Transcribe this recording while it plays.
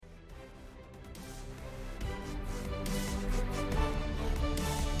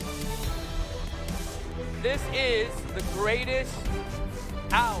This is the greatest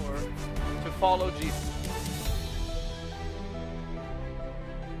hour to follow Jesus.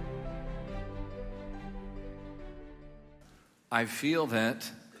 I feel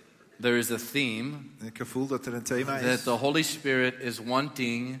that there is a theme Ik voel dat er een thema that is. the Holy Spirit is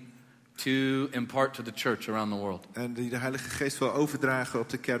wanting to impart to the church around the world. En die de Heilige Geest wil overdragen op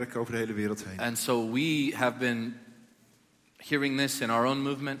de kerk over de hele wereld heen. And so we have been hearing this in our own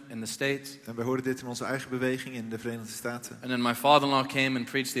movement in the States. En we hoorden dit in onze eigen beweging in de Verenigde Staten. And then my father-in-law came and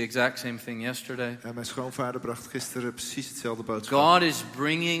preached the exact same thing yesterday. En mijn schoonvader bracht gisteren precies hetzelfde boodschap. God is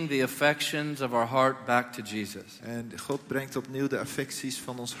bringing the affections of our heart back to Jesus. En God brengt opnieuw de affecties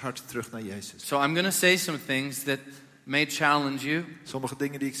van ons hart terug naar Jezus. So I'm going to say some things that may challenge you. Sommige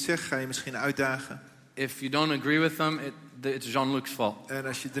dingen die ik zeg ga je misschien uitdagen. If you don't agree with them, it's Jean-Luc's fault. En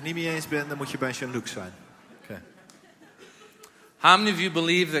als je het er niet mee eens bent, dan moet je bij Jean-Luc zijn. Okay. How many of you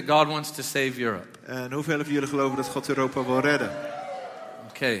believe that God wants to save Europe? En hoeveel van jullie geloven dat God Europa wil redden?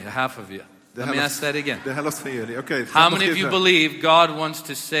 Okay, half of you. Let me ask that again. De helft van jullie. Oké. How many of you believe God wants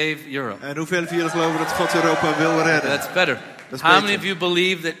to save Europe? En hoeveel van jullie geloven dat God Europa wil redden? That's better. How many of you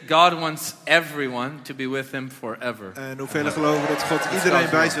believe that God wants everyone to be with him forever? En hoeveel geloven dat God iedereen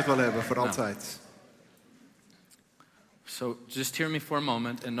bij zich wil hebben voor altijd? So just hear me for a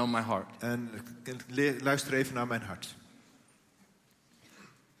moment and know my heart. En luister even naar mijn hart.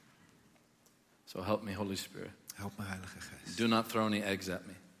 So help me, Holy Spirit. Help me, Heilige Geest. Do not throw any eggs at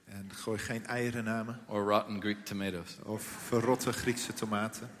me. En gooi geen eieren naar me. Or rotten Greek tomatoes. Of verrotte Griekse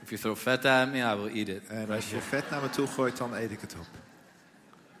tomaten. If you throw feta at me, I will eat it. En als je vet naar me toe gooit, dan eet ik het op.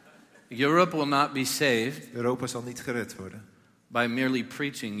 Europe will not be saved Europa zal niet gered worden. by merely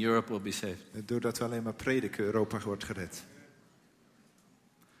preaching. Europe will be saved. Doordat we alleen maar prediken, Europa wordt gered.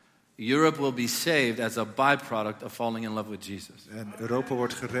 Europe will be saved as a byproduct of falling in love with Jesus. En Europa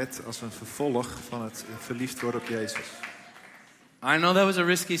wordt gered als een vervolg van het verliefd worden op Jezus. I know that was a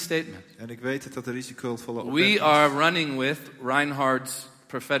risky statement. En ik weet dat dat een risicovolle We opmerking is. are running with Reinhard's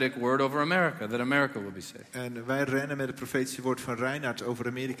prophetic word over America, that America will be saved. En wij rennen met het profetische woord van Reinhard over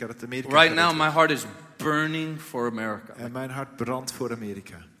Amerika, dat Amerika Right gered now, wordt. my heart is burning for America. En mijn hart brandt voor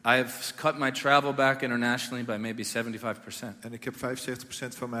Amerika. I have cut my travel back internationally by maybe 75%. En ik heb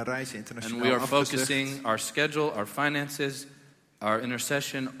 75% van mijn reizen And internationaal we are afgezegd. focusing our schedule, our finances, our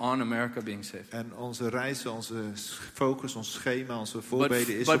intercession on America being saved. En onze reizen, onze focus, ons schema, onze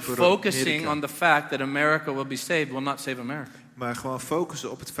voorbeden is But op focusing Amerika. on the fact that America will be saved will not save America. Maar gewoon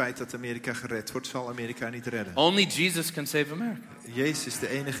focussen op het feit dat Amerika gered wordt, zal Amerika niet redden. Only Jesus can save America. Jezus is de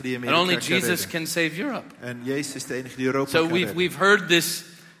enige die And Amerika only kan Jesus redden. can save Europe. En Jezus is de enige die Europa So kan redden. we've heard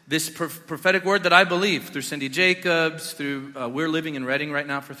this prophetic word that I believe through Cindy Jacobs, we're living in Reading right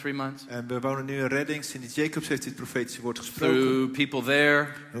now for 3 months. En we wonen nu in Redding. Cindy Jacobs heeft dit profetische woord gesproken. Through people there,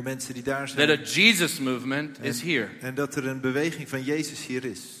 Door mensen die daar zijn. that a Jesus movement is here. En dat er een beweging van Jezus hier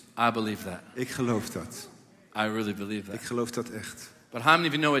is. I believe that. Ik geloof dat. I really believe Ik that. geloof dat echt. But how many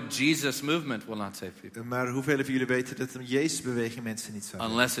of you know a Jesus movement will not save people? Maar hoeveel van jullie weten dat een Jezus-beweging mensen niet zou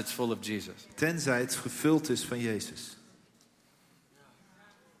redden? Unless it's full of Jesus. Tenzij het gevuld is van Jezus.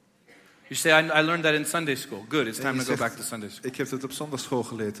 You say, I learned that in Sunday school. Good, it's En time je to go zegt, back to Sunday school. Ik heb het op zondagschool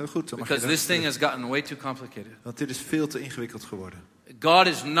geleerd. Goed, dan mag je Because this thing has gotten way too complicated. Want dit is veel te ingewikkeld geworden. God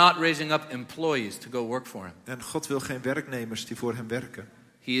is not raising up employees to go work for him. En God wil geen werknemers die voor hem werken.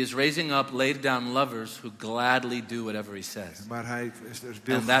 He is raising up laid down lovers who gladly do whatever he says. Maar hij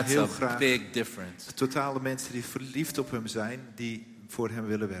wil And that's heel a graag big difference. totale mensen die verliefd op hem zijn, die voor hem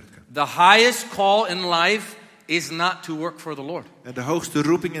willen werken. The highest call in life is not to work for the Lord. En de hoogste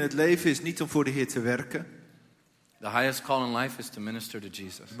roeping in het leven is niet om voor de Heer te werken. The highest call in life is to minister to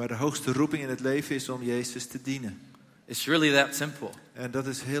Jesus. Maar de hoogste roeping in het leven is om Jezus te dienen. It's really that simple. En dat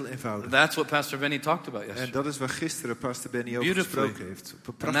is heel eenvoudig. That's what Pastor Benny talked about En yesterday. dat is waar gisteren Pastor Benny over Beautifully. gesproken heeft. Op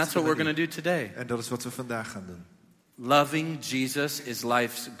een And that's prachtige what we're going manier. to do today. En dat is wat we vandaag gaan doen. Loving Jesus is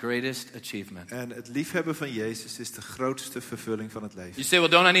life's greatest achievement. En het liefhebben van Jezus is de grootste vervulling van het leven. You say, well,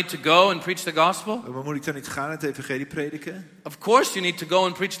 don't I need to go and preach the gospel? Maar moet ik dan niet gaan en het evangelie prediken? Of course you need to go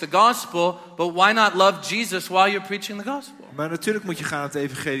and preach the gospel, but why not love Jesus while you're preaching the gospel? Maar natuurlijk moet je gaan het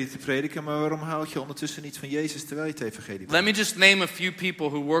evangelie te prediken. Maar waarom houd je ondertussen niet van Jezus terwijl je het evangelie Let predikt? me just name a few people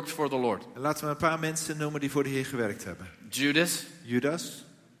who worked for the Lord. En laten we een paar mensen noemen die voor de Heer gewerkt hebben. Judas. Judas.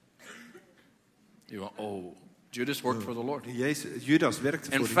 You go, oh, Judas worked for the Lord. Judas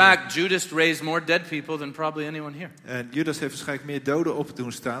werkte In voor de fact, Judas raised more dead people than probably anyone here. Heer. En Judas heeft waarschijnlijk meer doden op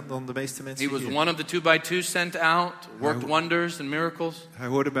doen staan dan de meeste mensen He was hier. one of the 2x2 sent out, worked wonders and miracles. Hij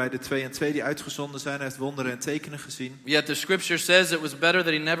hoorde bij de 2 en 2 die uitgezonden zijn. Hij heeft wonderen en tekenen gezien. Yet the scripture says it was better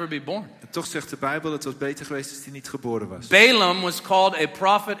that he never be born. En toch zegt de Bijbel, het was beter geweest als hij niet geboren was. Balaam was called a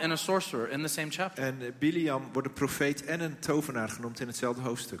prophet and a sorcerer in the same chapter. En Biliam wordt een profeet en een tovenaar genoemd in hetzelfde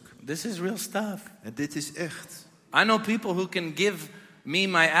hoofdstuk. This is real stuff. En dit is echt. I know people who can give me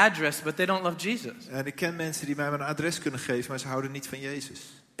my address, but they don't love Jesus. En ik ken mensen die mij mijn adres kunnen geven, maar ze houden niet van Jezus.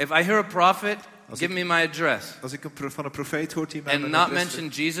 If I hear a prophet, give me my address, Als ik van een profeet hoor die mij and mijn not adres mention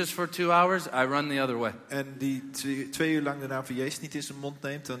Jesus for 2 hours, I run the other way. en die 2 uur lang de naam van Jezus niet in zijn mond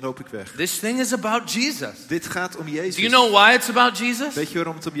neemt, dan loop ik weg. This thing is about Jesus. Dit gaat om Jezus. Do you know why it's about Jesus? Weet je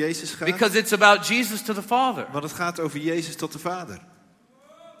waarom het om Jezus gaat? Because it's about Jesus to the Father. Want het gaat over Jezus tot de Vader.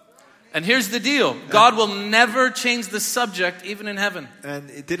 And here's the deal. God will never change the subject, even in heaven. En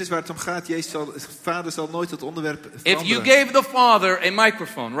dit is waar het om gaat. De Vader zal nooit het onderwerp If veranderen. you gave the Father a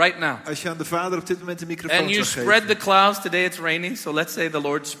microphone right now, Als je aan de Vader op dit moment een microfoon and you zou spread geven. the clouds, today it's raining, so let's say the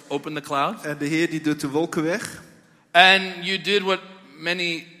Lord opened the clouds, En de Heer die doet de wolken weg. and you did what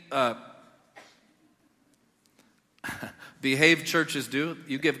many behaved churches do.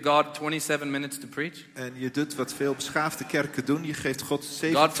 You give God 27 minutes to preach. En je doet wat veel beschaafde kerken doen. Je geeft God God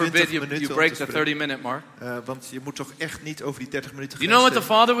 27 forbid minuten you om break te the spreken. 30-minute mark. Want je moet toch echt niet over die 30 minuten You gaan. know what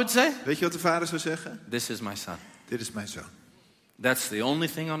the Father would say? Weet je wat de Vader zou zeggen? This is my son. Dit is mijn zoon. That's the only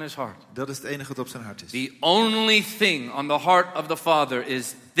thing on his heart. Dat is het enige wat op zijn hart is. The only thing on the heart of the Father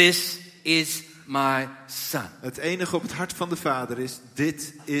is, this is my son. Het enige op het hart van de Vader is,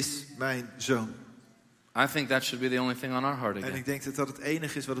 dit is mijn zoon. I think that should be the only thing on our heart En again. ik denk dat dat het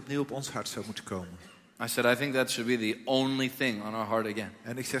enige is wat opnieuw op ons hart zou moeten komen. I said, I think that should be the only thing on our heart again.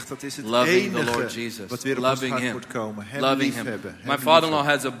 En ik zeg dat is het Loving the enige Lord Jesus. wat weer op ons Loving hart him. moet komen. Hem Loving him. liefhebben. My father-in-law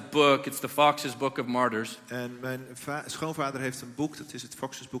has a book. It's the Fox's Book of Martyrs. En mijn schoonvader heeft een boek, dat is het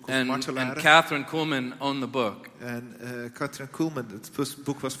Fox's Book of And Martelaren. Catherine Kuhlman owned the book. En Katrin Kuhlman, het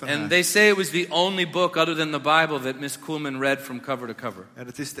boek was van And haar. they say it was the only book other than the Bible that Miss Kuhlman read from cover to cover. En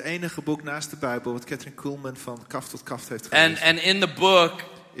het is het enige boek naast de Bijbel wat Katrin Kuhlman van kaft tot kaft heeft gelezen. And in the book,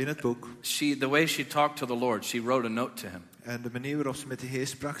 In het boek. the way she talked to the Lord, she wrote a note to him. En de manier waarop ze met de Heer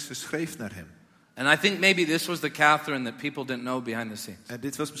sprak, ze schreef naar hem. And I think maybe this was the Catherine that people didn't know behind the scenes. En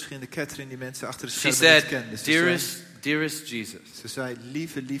dit was misschien de Katrin die mensen achter de She schermen niet said, kenden. dearest Jesus, Ze zei,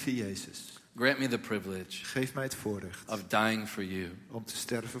 lieve Jezus, grant me the privilege geef mij het voorrecht of dying for you om te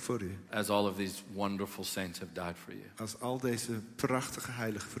sterven voor u. as all of these wonderful saints have died for you. Als al deze prachtige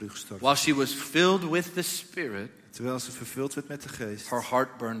heiligen voor u gestorven. While she was filled with the Spirit, Terwijl ze vervuld werd met de geest, her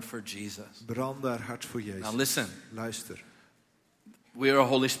heart burned for Jesus. brandde haar hart voor Jezus. Now listen, Luister, we are a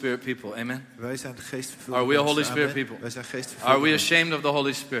Holy Spirit people, amen? wij zijn de geest vervuld. Are we a Holy mensen. Spirit Amen. people? Wij zijn geest vervuld. Are we mensen. ashamed of the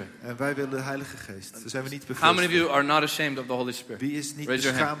Holy Spirit? En wij willen de Heilige Geest. Daar zijn we niet How many of bevreesd you voor. are not ashamed of the Holy Spirit? Wie is niet Raise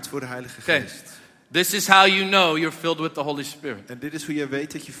your hand. beschaamd voor de Heilige Okay. Geest? This is how you know you're filled with the Holy Spirit. En dit is hoe jij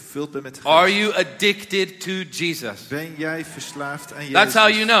weet dat je vervuld bent met de Are Geest. you addicted to Jesus? Ben jij verslaafd aan Jezus? That's how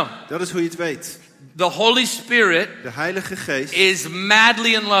you know. Dat is hoe je het weet. The Holy Spirit De Heilige Geest is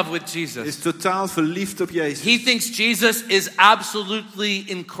madly in love with Jesus. is totaal verliefd op Jezus. He thinks Jesus is absolutely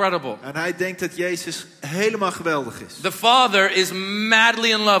incredible. En hij denkt dat Jezus helemaal geweldig is. The Father is madly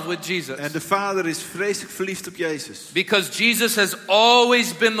in love with Jesus. En de Vader is vreselijk verliefd op Jezus. Because Jesus has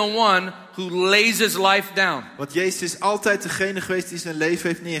always been the one who lays his life down. Want Jezus is altijd degene geweest die zijn leven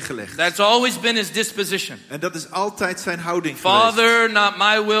heeft neergelegd. That's always been his disposition. En dat is altijd zijn houding geweest. Father, not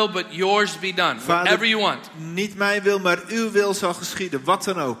my will, but yours be done. Vader, Whatever you want. niet mijn wil, maar uw wil zal geschieden. Wat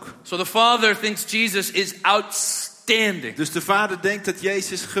dan ook. So the Father thinks Jesus is outstanding. Dus de Vader denkt dat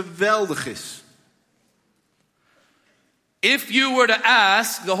Jezus geweldig is. If you were to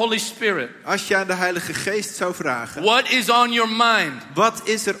ask the Holy Spirit, Als je aan de Heilige Geest zou vragen, what is on your mind? wat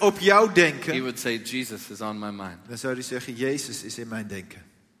is er op jouw He denken? would say, Jesus is on my mind. Dan zou hij zeggen, Jezus is in mijn denken.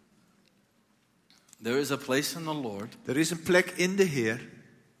 There is a place in the Lord Er is een plek in de Heer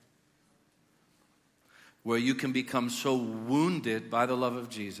where you can become so wounded by the love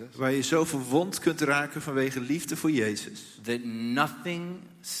of Jesus waar je zo verwond kunt raken vanwege liefde voor Jezus. that nothing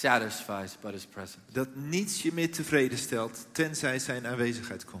satisfies but his presence. Dat niets je meer tevreden stelt tenzij zijn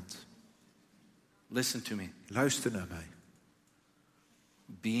aanwezigheid komt. Listen to me. Luister naar mij.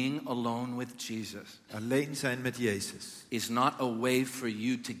 Being alone with Jesus Alleen zijn met Jezus is not a way for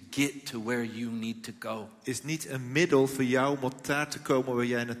you to get to where you need to go. is niet een middel voor jou om op daar te komen waar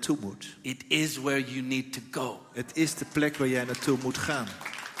jij naartoe moet. It is where you need to go. Het is de plek waar jij naartoe moet gaan.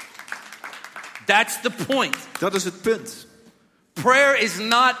 That's the point. Dat is het punt. Prayer is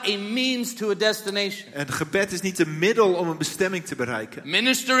not a means to a destination. En gebed is niet een middel om een bestemming te bereiken.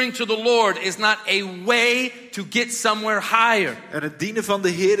 Ministering to the Lord is not a way to get somewhere higher. En het dienen van de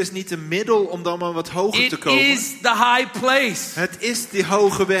Heer is niet een middel om dan maar wat hoger te It komen. is the high place. Het is die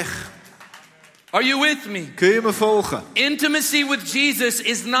hoge weg. Are you with me? Kun je me volgen? Intimacy with Jesus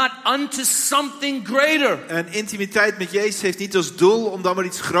is not unto something greater. En intimiteit met Jezus heeft niet als doel om dan maar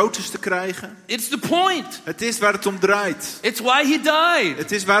iets groters te krijgen. It's the point. Het is waar het om draait. It's why he died.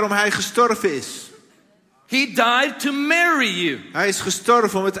 Het is waarom hij gestorven is. He died to marry you. Hij is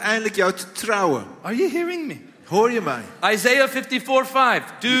gestorven om uiteindelijk jou te trouwen. Are you hearing me? Hoor je mij? Isaiah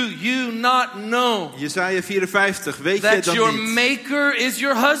 54:5. Do you not know Jesaja 54, weet je that dan your niet? maker is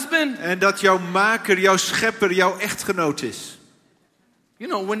your husband? En dat jouw maker, jouw schepper, jouw echtgenoot is. You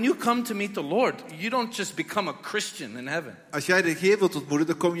know, when you come to meet the Lord, you don't just become a Christian in heaven. Als jij de Heer wilt ontmoeten,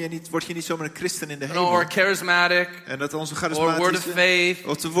 dan word je niet zomaar een christen in de You know, hemel. or charismatic, En dat onze or word of charismatische, faith,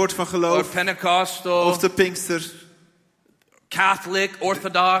 of de woord van or geloof, Pentecostal, of de Pinkster, Catholic,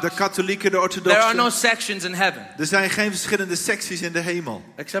 Orthodox. de katholieken, de There are no orthodoxen. sections in heaven, Er zijn geen verschillende secties in de hemel,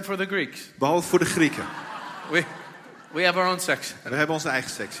 except for the Greeks. behalve voor de Grieken. We have our own section. En we hebben onze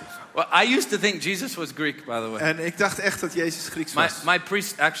eigen sectie. Well, I used to think Jesus was Greek, by the way. En ik dacht echt dat Jezus Grieks was. My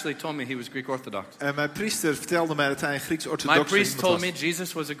priest actually told me he was Greek Orthodox. En mijn priester vertelde mij dat hij een My Grieks-orthodox priest told was. me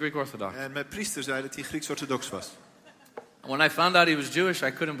Jesus was a Greek Orthodox. En mijn priester zei dat hij Grieks-orthodox was. When I found out he was Jewish,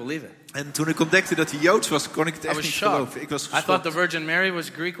 I couldn't believe it. En toen ik ontdekte dat hij Joods was, kon ik het I echt was niet shocked. geloven. Ik was I thought geschokt. the Virgin Mary was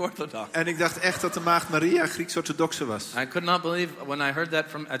Greek Orthodox. En ik dacht echt dat de maagd Maria Grieks-orthodoxe was. I could not believe when I heard that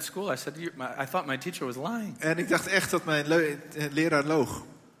at school. I said, I thought my teacher was lying. En ik dacht echt dat mijn leraar loog.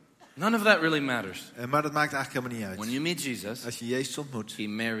 None of that really matters. Maar dat maakt eigenlijk helemaal niet When uit. you meet Jesus, Als je Jezus ontmoet, he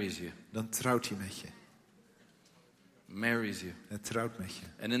marries you. dan trouwt hij met je. Marries you. Hij trouwt met je.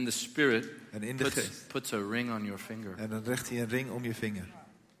 And in the spirit, En in de geest. puts a ring on your finger. En dan legt hij een ring om je vinger.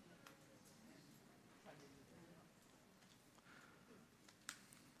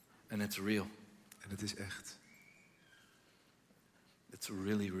 And it's real. En het is echt. It's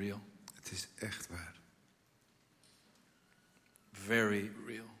really real. Het is echt waar. Very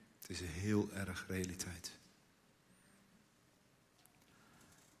real. Het is heel erg realiteit.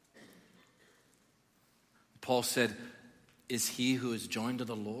 Paul said, is he who is joined to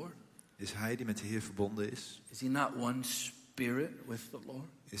the Lord? Is hij die met de Heer verbonden is? Is he not one spirit with the Lord?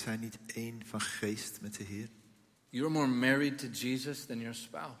 Is hij niet één van geest met de Heer? You're more married to Jesus than your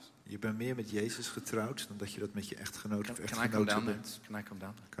spouse. Je bent meer met Jezus getrouwd dan dat je dat met je echtgenoot of Can I come echtgenote down there? bent. Can I come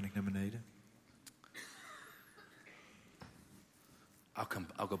down there? Kan ik naar beneden?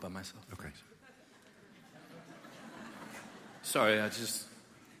 I'll go by myself. Oké. Sorry, I just...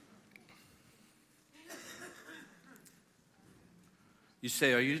 You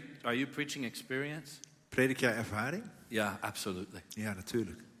say, are you preaching experience? Predik jij ervaring? Yeah, absolutely. Ja,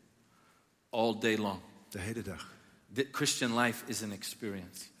 natuurlijk. All day long. De hele dag. The Christian life is an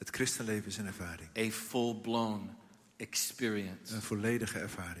experience. Het christenleven is een ervaring. A full-blown experience. Een volledige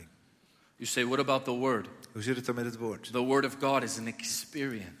ervaring. You say, what about the Word? Hoe zit het dan met het woord? The Word of God is an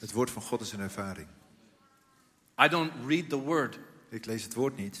experience. Het woord van God is een ervaring. I don't read the Word. Ik lees het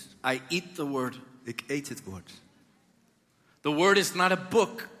woord niet. I eat the Word. Ik eet het woord. The Word is not a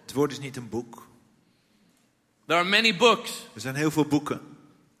book. Het woord is niet een boek. There are many books. Er zijn heel veel boeken.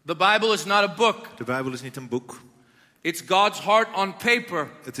 The Bible is not a book. De Bijbel is niet een boek. It's God's heart on paper.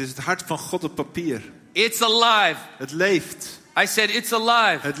 Het is het hart van God op papier. It's alive. Het leeft. I said it's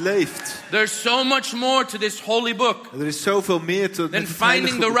alive. Het leeft. There's so much more to this holy book Er is zoveel meer te than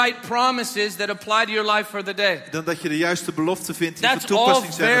finding the right promises that apply to your life for the day. dan dat je de juiste beloften vindt die van That's all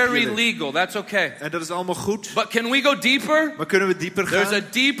toepassing zijn op je very leven. legal. That's okay. En dat is allemaal goed. But can we go deeper? Maar kunnen we dieper There's gaan? a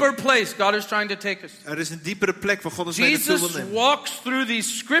deeper place God is trying to take us. Er is een diepere plek waar God ons mee naartoe wil Jesus nemen. walks through these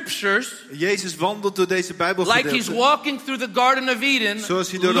scriptures Jezus wandelt door deze like he's Bijbelgedeelte. walking through the Garden of Eden,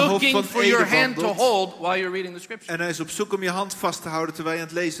 Zoals hij door de hof looking van for Eden your hand to wandelt. hold while you're reading the scripture. En hij is op zoek om je hand vast te houden terwijl je aan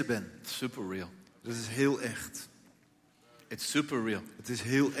het lezen bent. Super real. Dat is heel echt. It's super real. Het is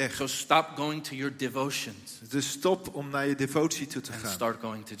heel echt. So stop going to your devotions Dus stop om naar je devotie toe te and gaan. start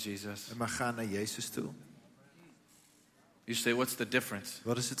going to Jesus. En maar ga naar Jezus toe. You say, what's the difference?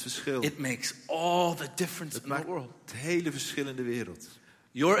 Wat is het verschil? It makes all the difference Het in the maakt world. het hele verschil in de wereld.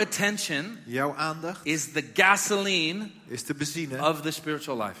 Your attention Jouw aandacht is the gasoline is de benzine of the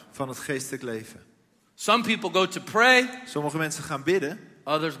spiritual life. van het geestelijk leven. Some people go to pray, Sommige mensen gaan bidden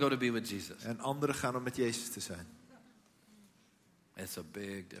others go to be with Jesus. en anderen gaan om met Jezus te zijn. It's a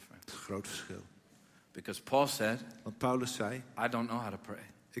big difference. Het is een groot verschil. Because Paul said, Want Paulus zei, I don't know how to pray,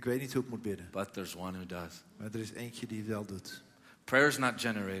 ik weet niet hoe ik moet bidden. but there's one who does. Maar er is eentje die het wel doet. Prayer is not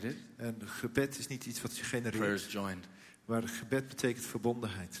generated, En gebed is niet iets wat je prayer genereert. is joined. Waar gebed betekent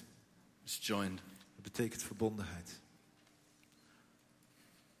verbondenheid. It's joined. Het betekent verbondenheid.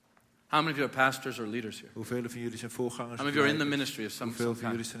 How many of you are pastors or leaders here? Hoeveel van jullie zijn voorgangers? How many of you are in the ministry of some Hoeveel van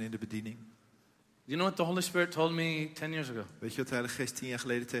kind? jullie zijn in de bediening? You know what the Holy Spirit told me 10 years ago? Weet je wat de Heilige Geest 10 jaar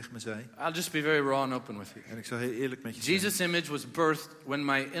geleden tegen me zei? I'll just be very raw and open with you. En ik zal heel eerlijk met je zijn. Jesus' image was birthed when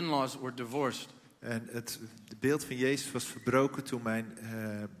my in-laws were divorced. En het beeld van Jezus was verbroken toen mijn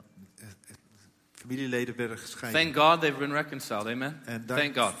familieleden werden gescheiden. Thank God they've been reconciled. Amen. En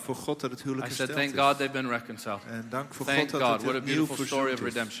Thank dank God. voor God dat het huwelijk I said, hersteld thank is. God they've been reconciled. En dank voor Thank God dat God. het What a opnieuw beautiful story verzoend of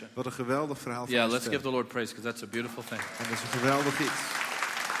is. redemption. Wat een geweldig verhaal van Yeah, let's herstel. give the Lord praise because that's a beautiful thing. En dat is een geweldig iets.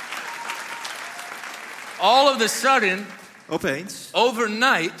 All of a sudden, Opeens,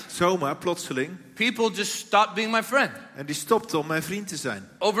 overnight, zomaar, plotseling. people just stopped being my friend. En die stopte om mijn vriend te zijn.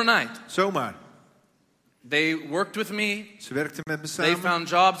 Overnight. Zomaar. They worked with me. Ze werkten met me They samen. found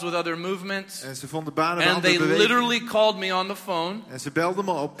jobs with other movements. En ze vonden banen bij And andere they bewegingen. literally called me on the phone En ze belden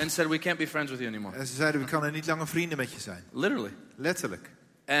me op. and said, we can't be friends with you anymore. En ze zeiden, we kunnen niet langer vrienden met je zijn. Literally. Letterlijk.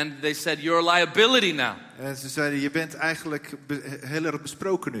 And they said, you're a liability now. En ze zeiden, je bent eigenlijk heel erg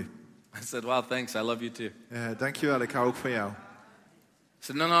besproken nu. I said, wow, thanks. I love you too. Dankjewel, ik hou ook van jou. I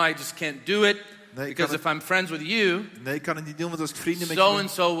said, no, I just can't do it. Nee, ik Because kan if I'm friends with you, Nee, ik kan het niet doen, want als ik vrienden met je so ben, and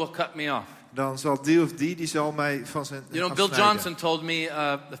so will cut me off. dan zal die of die zal mij van zijn You know, Bill afsnijden. Johnson told me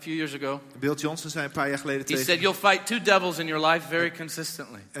a few years ago, Bill Johnson zei een paar jaar geleden he tegen said, me. you'll fight two devils in your life very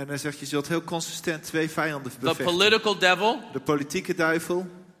consistently. En hij zegt, je zult heel consistent twee vijanden The bevechten. political devil De politieke duivel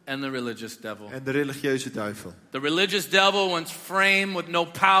and the religious devil. en de religieuze duivel. The religious devil wants frame with no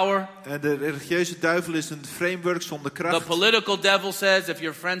power. En de religieuze duivel is een framework zonder The kracht. political devil says, if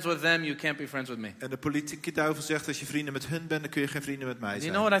you're friends with them, you can't be friends with me. En de politieke duivel zegt, als je vrienden met hun bent, dan kun je geen vrienden met mij You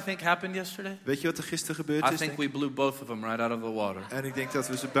zijn. know what I think happened yesterday? Weet je wat er gisteren gebeurd I is? think we blew both of them right out of the water. En ik denk dat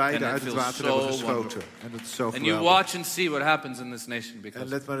we ze beide And uit it het feels water so hebben geschoten. wonderful. En dat is zo And you geweldig. watch and see what happens in this nation En because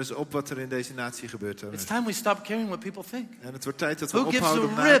let maar eens op wat er in deze natie gebeurt. it's time we stop caring what people think. En het wordt tijd dat we Who gives ophouden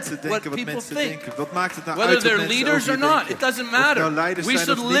a om na rip te what denken wat people mensen think? denken. Wat maakt het nou Whether uit wat they're mensen leaders over or je not, denken? it doesn't Of nou matter. leiders We zijn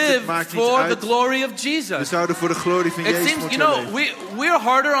should of niet, het live maakt niet for the uit. glory of We Jesus. zouden voor de glorie van It Jezus seems, you moeten know, leven. we're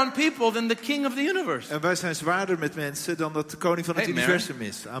harder on people than the king of the universe. En wij zijn zwaarder met mensen dan dat de koning van het Hey, universum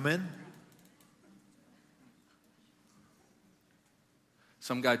is. Amen.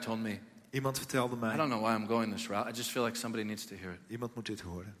 Some guy told me, Iemand vertelde I mij. don't know why I'm going this route. I just feel like somebody needs to hear it. Iemand moet dit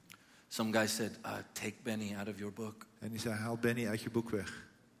horen. Some guy said, take Benny out of your book. En die zei, haal Benny uit je boek weg.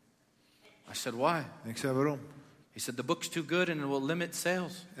 I said, why? En ik zei, waarom? He said, the book's too good and it will limit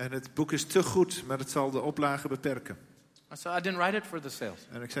sales. En het boek is te goed, maar het zal de oplage beperken. I said, I didn't write it for the sales.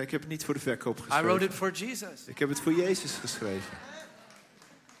 En ik zei, ik heb het niet voor de verkoop I wrote geschreven. it for Jesus. Ik heb het voor Jezus geschreven.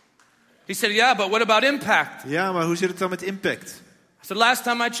 He said, yeah, but what about impact? Ja, maar hoe zit het dan met impact? I said, last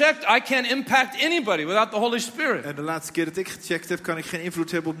time I checked, I can't impact anybody without the Holy Spirit. En de laatste keer dat ik gecheckt heb, kan ik geen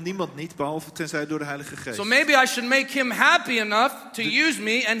invloed hebben op niemand niet, behalve tenzij door de Heilige Geest. So maybe I should make him happy enough to use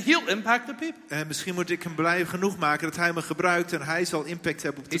me and he'll impact the people. En misschien moet ik hem blij genoeg maken dat hij me gebruikt en hij zal impact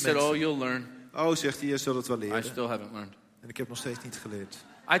hebben op de He said, mensen. oh, you'll learn. Oh, zegt hij, je zult het wel I leren. still haven't learned. En ik heb nog steeds niet geleerd.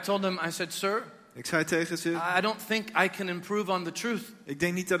 I told him, I said, sir, Ik zei tegen ze, I don't think I can improve on the truth. ik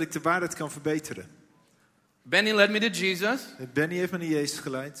denk niet dat ik de waarheid kan verbeteren. Benny led me to Jesus Benny heeft me naar Jezus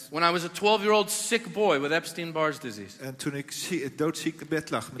geleid. when I was a 12-year-old sick boy with Epstein-Barr's disease. En toen ik doodziek in bed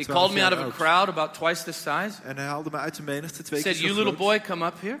lag, He met called 12 me out jaar of a oud. crowd about twice this size. En hij haalde me uit de menigte, He 2 keer said, zo you little groot. boy, come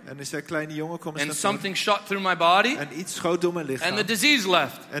up here. En hij zei, kleine jongen, kom eens And naar voren. something shot through my body En iets schoot door mijn lichaam. and the disease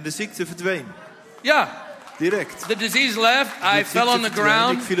left. En de ziekte verdween. Yeah, Direct. the disease left. De I fell ziekte on the verdween,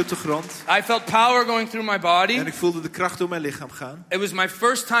 ground. Ik viel op de grond. I felt power going through my body. En ik voelde de kracht door mijn lichaam gaan. It was my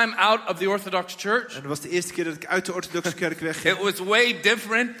first time out of the Orthodox Church. En dat was de eerste keer dat ik uit de orthodoxe kerk wegging. It was way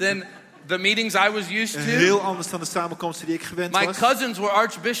different than the meetings I was used En to. heel anders dan de samenkomsten die ik gewend My was. cousins were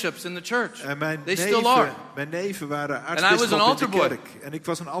archbishops in the church. En mijn They still are. neven waren I was an aartsbisschop in altar de boy. kerk. En ik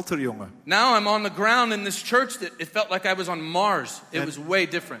was een altaarjongen. Now I'm on the ground in this church that it felt like I was on Mars. It And- was way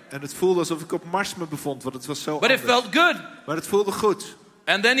different. En het voelde alsof ik op Mars me bevond, want het was zo But it anders. felt good. Maar het voelde goed.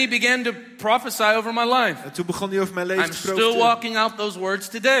 And then he began to prophesy over my life. En toen begon hij over mijn leven I'm te still profiteren. walking out those words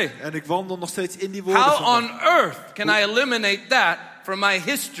today. En ik wandel nog steeds in die woorden How van on hem. earth can I eliminate that from my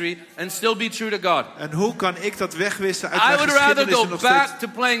history and still be true to God? En hoe kan ik dat wegwissen uit I mijn would rather geschiedenis en go nog back steeds... to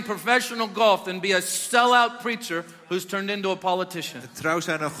playing professional golf than be a sellout preacher who's turned into a politician. Trouw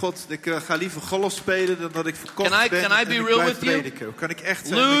zijn aan God. Ik ga liever golf spelen dan dat ik verkocht Can I ben be en ik real blijf with you? prediken. Kan ik echt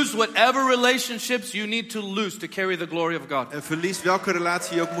zijn? Lose whatever relationships you need to lose to carry the glory of God. En verlies welke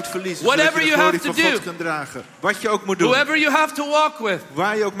relatie je ook moet verliezen. Whatever zodat je you de have glorie to van God do. kan dragen. Wat je ook moet doen. Whoever you have to walk with.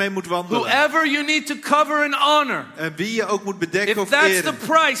 Waar je ook mee moet wandelen. Whoever you need to cover and honor. En wie je ook moet bedekken If of that's eren. the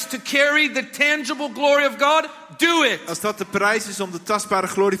price to carry the tangible glory of God, do it. Als dat de prijs is om de tastbare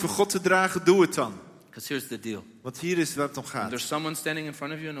glorie van God te dragen, doe het dan. Because here's the deal. Want hier is waar het om gaat. There's someone standing in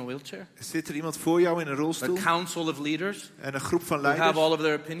front of you in a wheelchair. Zit er iemand voor jou in een rolstoel? A council of leaders En een groep van who have leiders. all of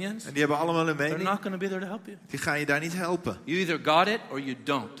their opinions. En die hebben allemaal een They're mening. not going to be there to help you. Die gaan je daar niet helpen. You either got it or you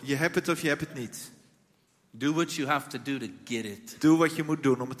don't. Je hebt het of je hebt het niet. Do what you have to do to get it. Doe wat je moet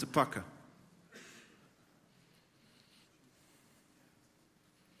doen om het te pakken.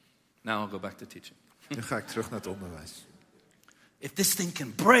 Now I'll go back to teaching. Nu ga ik terug naar het onderwijs. If this thing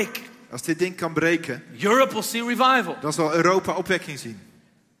can break, Als dit ding kan breken, Europe will see revival. dan zal Europa opwekking zien.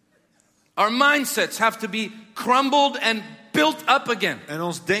 Our mindsets have to be crumbled and built up again. En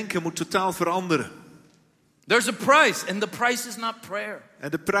ons denken moet totaal veranderen. There's a price, and the price is not prayer.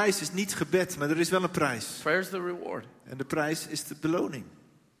 En de prijs is niet gebed, maar er is wel een prijs. Prayer is the reward. En de prijs is de beloning.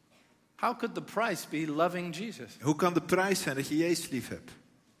 How could the price be loving Jesus? Hoe kan de prijs zijn dat je Jezus lief hebt?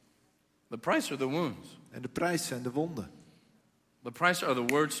 The price are the wounds. En de prijs zijn de wonden. The price are the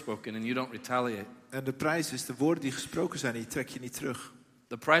words spoken and you don't retaliate. En de prijs is de woorden die gesproken zijn en je trekt je niet terug.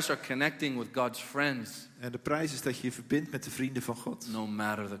 The price are connecting with God's friends, En de prijs is dat je je verbindt met de vrienden van God. no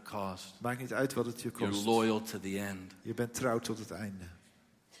matter the cost. Maakt niet uit wat het je You're kost. loyal to the end. Je bent trouw tot het einde.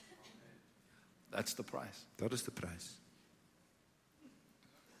 That's the price. Dat is de prijs.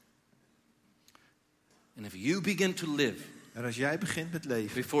 And if you begin to live En als jij begint met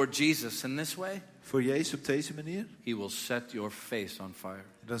leven before Jesus in this way, voor Jezus op deze manier, He will set your face on fire.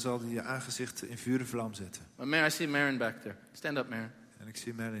 dan zal hij je aangezicht in vuur en vlam zetten. But Mary, I see Marin back there. Stand up, Marin. En ik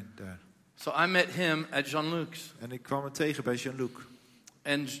zie Marin daar. So I met him at Jean-Luc's. En ik kwam hem tegen bij Jean-Luc.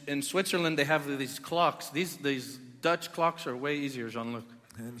 And in Switzerland they have these clocks. These Dutch clocks are way easier, Jean-Luc.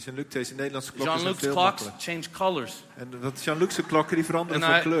 En Jean-Luc, deze Nederlandse klokken zijn Jean-Luc's veel clocks makkelijker. change colors. En wat Jean-Luc's klokken die veranderen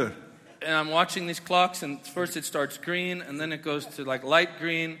And van I- kleur. And I'm watching these clocks, and first it starts green, and then it goes to like light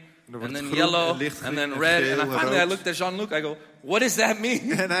green, wordt and then groen yellow, en lichtgroen and then en red. geel And en finally I rood. looked at Jean-Luc, I go, what does that mean?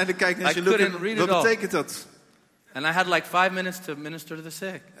 En eindelijk kijk ik naar I Jean-Luc couldn't en read wat it all. betekent dat? And I had like 5 minutes to minister to the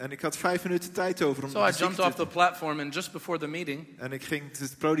sick. En ik had 5 minuten tijd over om So I de ziek jumped te off the platform, and just before the meeting, En ik ging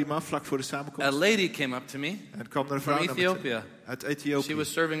het podium af vlak voor de a samenkomst. lady came up to me En er kwam er een from vrouw naar me toe. Ethiopia. Uit She Ethiopië.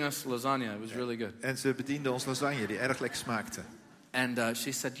 was serving us lasagna. It was really good. En ze bediende ons lasagne, die erg lekker smaakte. And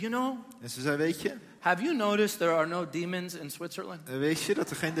she said, you know, En ze zei, weet je, have you noticed there are no demons in Switzerland? weet je dat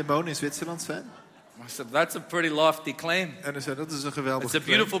er geen demonen in Zwitserland zijn? I said, that's a pretty lofty claim. En hij zei, dat is een It's geweldige a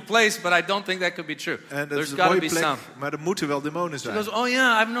beautiful place, but I don't think that could be true. En dat There's is een got to mooie be plek, some. maar er moeten wel demonen She zijn. goes, oh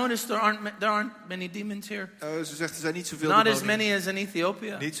yeah, I've noticed there aren't many demons here. Ze zegt, er zijn niet zoveel Not as demonen. many as in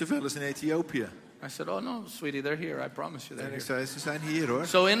Ethiopia. Niet zoveel als in Ethiopië. I said, oh no, sweetie, they're here. I promise you they're En ik here. zei, ze zijn hier hoor.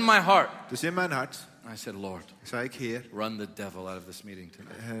 So in my heart, Dus in mijn hart I said, Lord, zei ik, Heer, run the devil out of this meeting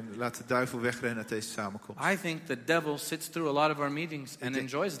tonight. en laat de duivel wegrennen uit deze samenkomst. I think the devil sits through a lot of our meetings and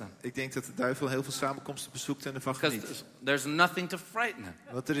enjoys them. Ik denk dat de duivel heel veel samenkomsten bezoekt en ervan Because geniet. there's nothing to frighten him.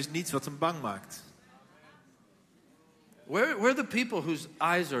 Want er is niets wat hem bang maakt. We're the people whose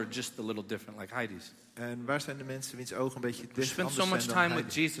eyes are just a little different, like Heidi's. En waar zijn de mensen wiens ogen een beetje Who spend anders so much zijn dan time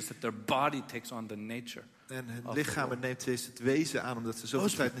with hij? Jesus that their body takes on the nature. En hun of lichaam the Lord. neemt steeds het wezen aan omdat ze zoveel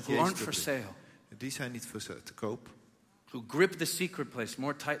Those tijd met people Jezus aren't for doorbrengen. sale. Die zijn niet voor te koop. Who grip the secret place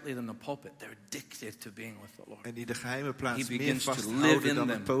more tightly than the pulpit. They're addicted to being with the Lord. En die de geheime plaats He meer begins to live vasthouden in dan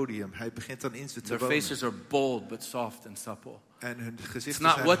them. het podium. Hij begint dan in ze te Their wonen. faces are bold but soft and supple. En hun It's gezichten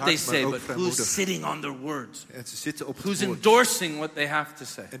not zijn what they hard, maar say, ook but who's vrijmoedig. sitting on their words. En ze zitten op het Who's woord. endorsing what they have to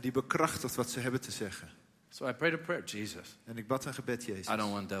say. En die bekrachtigt wat ze hebben te zeggen. So I prayed a prayer, Jesus. En ik bad een gebed, Jezus. I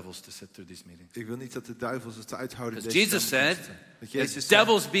don't want devils to sit through these meetings. Ik wil niet dat de duivels het uithouden. Because deze Jesus said, samenkomsten. Dat Jezus if zei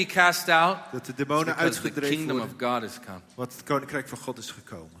devils be cast out, dat de it's demonen because the uitgedreven kingdom of worden. God has come. Want het koninkrijk van God is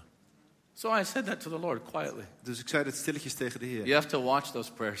gekomen. So I said that to the Lord quietly. Dus ik zei dat stilletjes tegen de Heer. You have to watch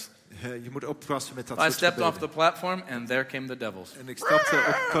those prayers. Je moet oppassen met dat I soort stepped off the gebeden. platform and there came the devils. En ik stapte op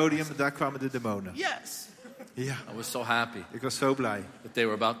het podium en daar kwamen de demonen. Yes. Ja, I was so happy ik was zo blij that they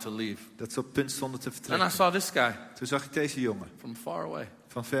were about to leave. dat ze op het punt stonden te And I vertrekken. saw this guy Toen zag ik deze jongen from far away.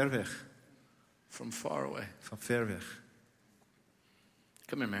 van ver weg. From far away. Van ver weg.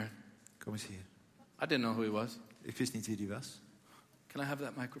 Come here, Mary. Kom eens hier. I didn't know who he was. Ik wist niet wie die was. Can I have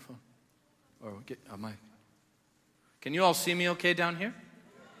that microphone? Or get a mic. Can you all see me okay down here?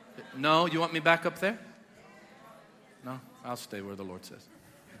 No? You want me back up there? No? I'll stay where the Lord says.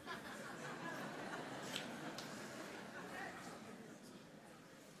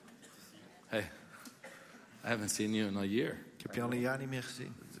 I haven't seen you in a year. Ik heb je al een jaar niet meer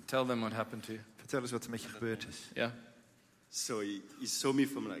gezien. Tell them what happened to you. Vertel eens wat er met je gebeurd is. Yeah. So he saw me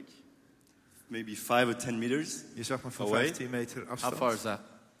from like maybe 5 or 10 meters. Je zag me van Away? 15 meter afstand. How far is that?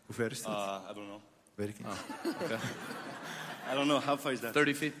 Hoe ver is dat? I don't know. Weet ik niet. Okay. I don't know how far is that.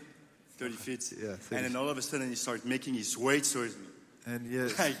 30 feet? 30 feet. Yeah, 30. And then all of a sudden he started making his way towards me. En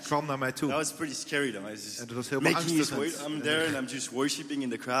je Kijk. kwam naar mij toe. That was pretty scary though. I was just En dat was heel making his way. beangstigend. I'm there and I'm just worshiping in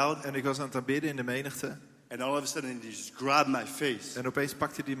the crowd. En ik was aan het aanbidden in de menigte. And all of a sudden he just grabbed my face En opeens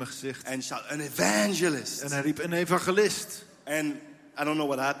pakte hij mijn gezicht. and shouted, "An evangelist!" En hij riep, een evangelist. And I don't know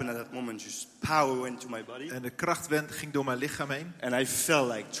what happened at that moment. Just power went to my body. En de kracht ging door mijn lichaam heen. And I fell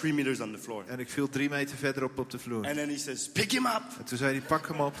like 3 meters on the floor. En ik viel 3 meter verderop op de vloer. And then he says, "Pick him up." En toen zei hij, pak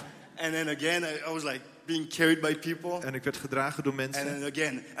hem op. And then again, I was like being carried by people. En ik werd gedragen door And mensen. then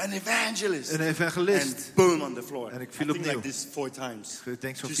again, an evangelist. Een evangelist. And boom on the floor. En ik viel I think opnieuw. like this 4 times. Ik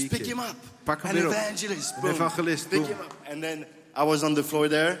denk zo'n Just 4 pick keer. him up. Pak hem An weer op. evangelist. Een Boom. evangelist, Pick boom. him up. And then I was on the floor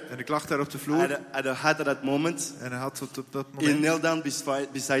there. En ik lag daar op de I vloer. had at that moment. En hij had tot op dat He moment, knelt down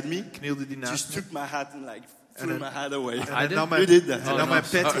beside me. knielde hij naast Just me. took my hat and like threw then- my hat away. En hij nam You mijn, did that. hij nam mijn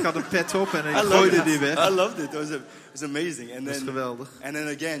pet, ik had een pet op en hij I loved gooide it. die weg. I loved it. It was amazing. And Dat is then, geweldig. and then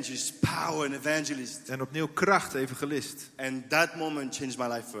again, just power and evangelist. En opnieuw kracht, evangelist. And that moment changed my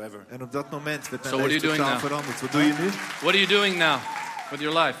life forever. En op dat moment werd So mijn what are leven you doing totaal now? veranderd. Wat doe je nu? What are you doing now with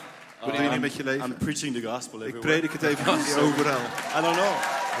your life? Wat doe je nu met je leven? I'm preaching the gospel Ik everywhere. predik het evangelie overal. I don't know.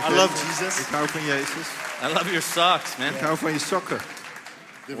 I love Jesus. Ik hou van Jezus. I love your socks, man. Ik hou van je sokken.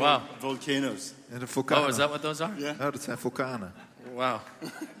 The Wow. volcanoes. En de Oh, vulkanen. is that what those are? Yeah. Nou, dat zijn vulkanen. Wow.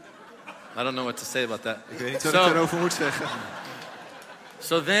 I don't know what to say about that. Ik weet niet wat So- ik erover moet zeggen.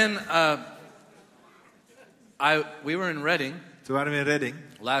 So then, we were in Reading Toen waren we in Redding.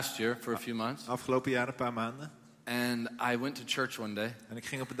 last year for a few months, Afgelopen jaar een paar maanden. and I went to church one day, En ik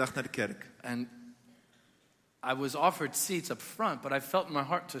ging op een dag naar de kerk. and I was offered seats up front, but I felt in my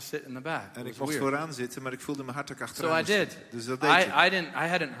heart to sit in the back. En It ik was mocht weird. vooraan zitten, maar ik voelde mijn hart ook So achteraan. I moest did. zitten. Dus dat deed ik. I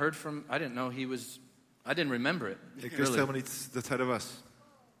hadn't heard from. I didn't know he was. I didn't remember it. Ik wist really. helemaal niet dat hij er was.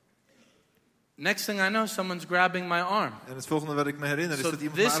 Next thing I know, someone's grabbing my arm. En het volgende wat ik me herinner is So dat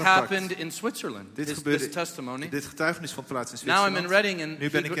iemand this mijn arm happened pakt. in Switzerland. Dit This gebeurde- testimony. Dit getuigenis vond plaats in Now I'm Zwitserland. in Reading, and Nu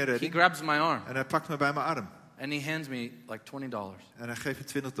ben ik in he Reading. grabs my arm En hij pakt me bij mijn arm. and he hands me like $20. En hij geeft me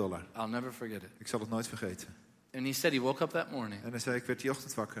 $20. I'll never forget it. Ik zal het nooit vergeten. And he said he woke up that morning. En hij zei, ik werd die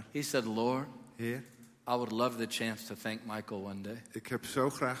ochtend wakker. He said, "Lord, Heer, I would love the chance to thank Michael one day ik heb zo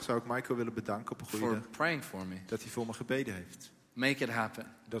graag, zou ik Michael willen bedanken op een goede for dag. praying for me. Dat hij voor me gebeden heeft. Make it happen."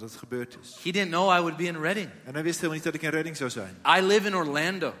 Dat het gebeurd is. He didn't know I would be in Reading. En hij wist helemaal niet dat ik in Redding zou zijn. I live in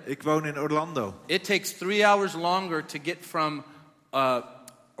Orlando. Ik woon in Orlando. It takes 3 hours longer to get from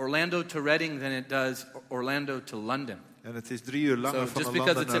Orlando to Reading than it does Orlando to London. En het is 3 uur langer So van just Orlando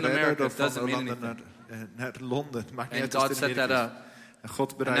because it's naar in Redding America, dan it van doesn't mean Orlando naar Londen. Het maakt niet And uit als God het in set that Amerika up. is. En God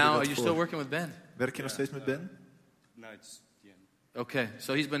And bereidde now, are dat you still voor. working with Ben? Werk je nog steeds met Ben? No, it's the end. Okay,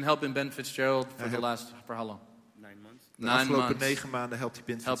 so he's been helping Ben Fitzgerald for for how long? 9 months. De 9 afgelopen months. 9 maanden helpt hij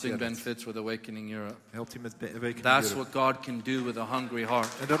Ben Helping Ben Fitzgerald. Fitz with Awakening Europe. Helpt hij met Awakening That's Europe. what God can do with a hungry heart.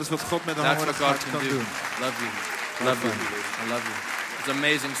 En dat is wat God met een That's hongerig what God hart can kan do. doen. Love you. Love you. I love you. It's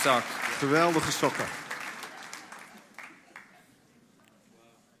amazing socks. Geweldige sokken.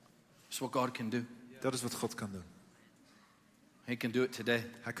 It's what God can do. Dat is wat God kan doen. He can do it today.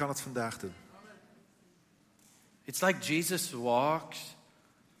 Hij kan het vandaag doen. It's like Jesus walks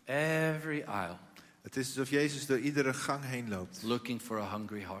every aisle Het is alsof Jezus door iedere gang heen loopt. looking for a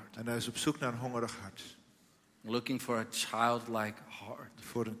hungry heart. En hij is op zoek naar een hongerig hart. Looking for a childlike heart.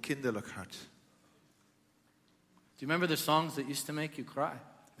 Voor een kinderlijk hart. Do you remember the songs that used to make you cry?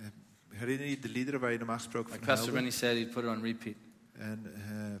 Herinner je de liederen waar je normaal gesproken Like van Pastor huilde? Benny said, he'd put it on repeat. En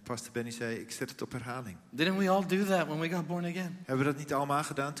Pastor Benny zei, ik zet het op herhaling. Didn't we all do that when we got born again? Hebben we dat niet allemaal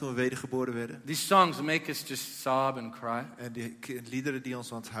gedaan toen we wedergeboren werden? These songs make us just sob and cry. En die liederen die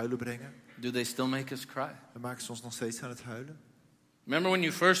ons aan het huilen brengen, Do they still make us cry? dan maken ze ons nog steeds aan het huilen. Remember when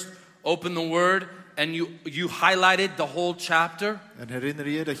you first opened the Word and you highlighted the whole chapter? En herinner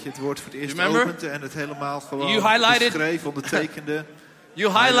je dat je het woord voor het eerst Remember? opende en het helemaal gewoon You highlighted- beschreef, ondertekende.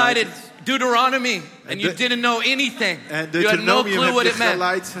 You highlighted Highlighted. Deuteronomy and you de- didn't know anything. En You had no Deuteronomium clue heb what je it meant.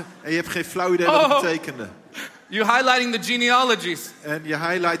 geleid en je hebt geen flauw idee wat Oh. het betekende. You're highlighting the genealogies. En je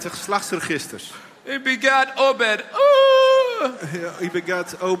highlight de geslachtsregisters. He begat Obed. Ooh! Je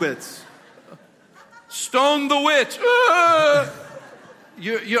begat Obed. Stone the witch. Ooh!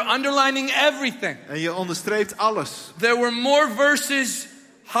 You're underlining everything. En je onderstreept alles. There were more verses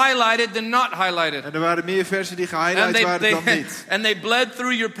highlighted than not highlighted. En er waren meer versen die gehighlight waren dan niet. And they bled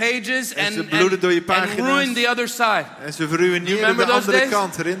through your pages En ze and bloedden door je ruined pagina's. the other side. En ze verruineerden remember de those andere days?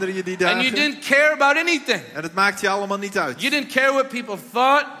 kant. Herinner je die And you dagen? didn't care about anything. En het maakte je allemaal niet uit. You didn't care what people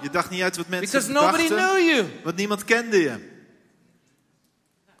thought Je dacht niet uit wat mensen because nobody knew dachten, you. want niemand kende je.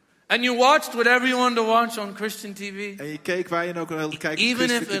 And you watched whatever you wanted to watch on Christian TV. En je keek waar je ook al wilde kijken. Even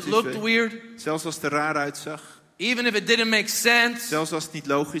if it looked weird, Zelfs als het er raar uitzag. even if it didn't make sense. Zelfs als het niet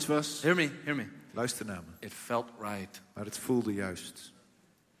logisch was. Hear me. Luister naar me. It felt right. Maar het voelde juist.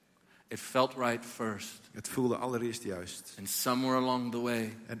 It felt right first. Het voelde allereerst juist. And somewhere along the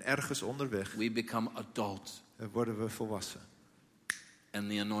way, En ergens onderweg we become adults worden we volwassen. and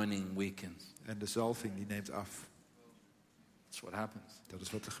the anointing weakens. En de zalving die neemt af. That's what happens. Dat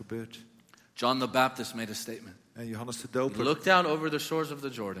is wat er gebeurt. John the Baptist made a statement. En Johannes de He Doper, looked out over the shores of the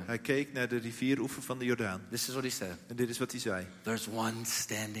Jordan. hij keek naar de rivieroever van de Jordaan. This is what he said. En dit is wat hij zei. There's one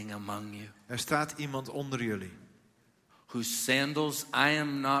standing among you Er staat iemand onder jullie. whose sandals I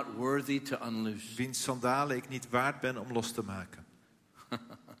am not worthy to unloose. Wiens sandalen ik niet waard ben om los te maken.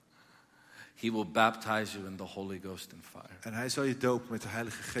 He will baptize you in the Holy Ghost and fire. En hij zal je dopen met de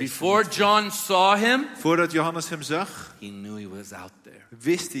Heilige Geest. Before John saw him, Voordat Johannes hem zag, he knew he was out there.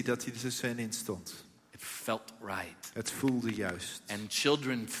 wist hij dat hij er tussen in stond. It felt right. Het voelde juist. And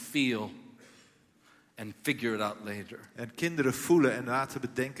children feel and figure it out later. En kinderen voelen en laten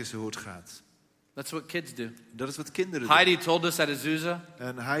bedenken ze hoe het gaat. That's what kids do. Dat is wat kinderen doen. Heidi told us at Azusa.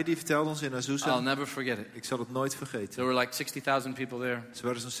 En Heidi vertelde ons in I'll Azusa. never forget it. Ik zal het nooit vergeten. There were like 60,000 people there. Er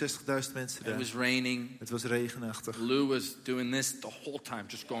waren zo'n 60.000 mensen It daar. was raining. Het was regenachtig. Lou was doing this the whole time,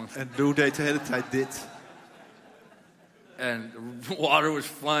 just going. En Lou deed de hele tijd dit. And water was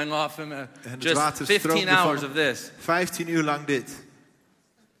flying off him. het Just water 15 stroomde van hours hem. of this. 15 uur lang dit.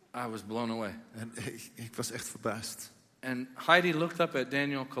 I was blown away. En ik was echt verbaasd. And Heidi looked up at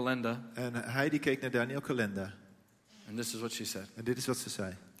Daniel Kalenda, En Heidi keek naar Daniel Kalenda. and this is what she said. En dit is wat ze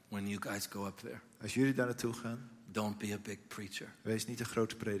zei. When you guys go up there, Als jullie daar naartoe gaan, don't be a big preacher. wees niet een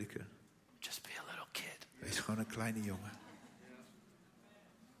grote prediker. Just be a little kid. Wees gewoon een kleine jongen.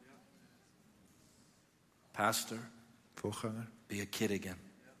 Pastor, Voorganger. be a kid again.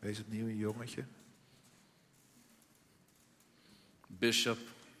 Wees opnieuw een jongetje. Bishop,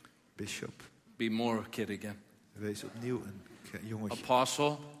 Bishop. be more a kid again. Wees opnieuw een jongetje.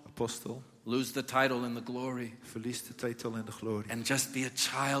 Apostle, Apostel. lose the title in the glory. Verlies de titel en de glorie. And just be a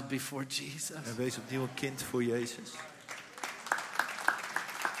child before Jesus. En wees opnieuw een kind voor Jezus.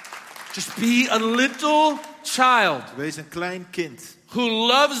 Just be a little child Wees een klein kind. who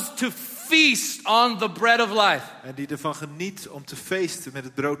loves to feast on the bread of life. En die ervan geniet om te feesten met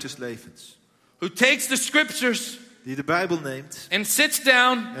het brood des levens. Who takes the scriptures Die de Bijbel neemt and sits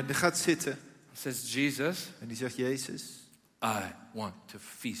down en die gaat zitten. and says, Jesus, En die zegt, Jezus, I want to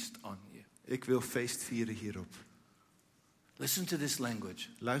feast on you. ik wil feest vieren hierop. Listen to this language.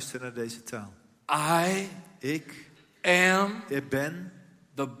 Luister naar deze taal. Ik am ben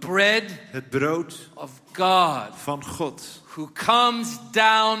the bread het brood of God van God. who comes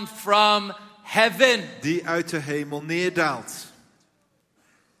down from heaven. Die uit de hemel neerdaalt.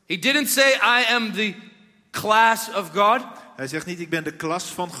 He didn't say, I am the class of God. Hij zegt niet, ik ben de klas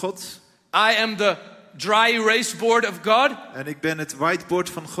van God. I am the dry erase board of God. En ik ben het whiteboard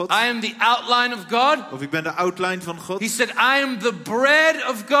van God. I am the outline of God. Of ik ben de outline van God. He said, I am the bread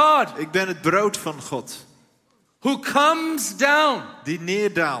of God Ik ben het brood van God. who comes down. Die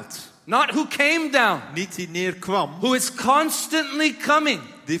neerdaalt. Not who came down. Niet die neerkwam. Who is constantly coming.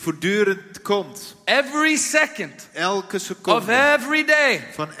 Die voortdurend komt. Every second Elke of seconde. every day.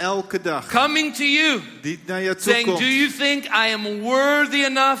 Van elke dag. Coming to you. Die naar jou toe Saying, komt. do you think I am worthy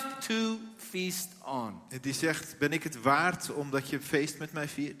enough to feast on? En die zegt, ben ik het waard omdat je feest met mij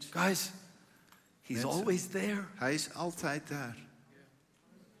viert? Guys, he's Mensen. always there. Hij is altijd daar.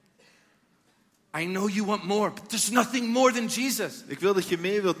 I know you want more, but there's nothing more than Jesus. Ik wil dat je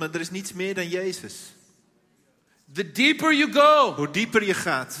meer wilt, maar er is niets meer dan Jezus. The deeper you go, Hoe dieper je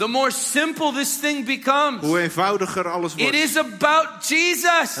gaat, the more simple this thing becomes. hoe eenvoudiger alles It wordt. is about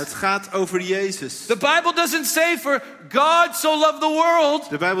Jesus. Het gaat over Jezus. The Bible doesn't say for God so loved the world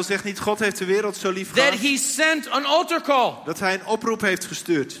De Bijbel zegt niet, God heeft de wereld zo lief that gehad, he sent an altar call. dat hij een oproep heeft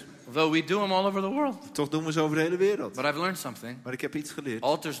gestuurd. Though we do them all over the world. Toch doen we ze over de hele wereld. But I've learned something. Maar ik heb iets geleerd.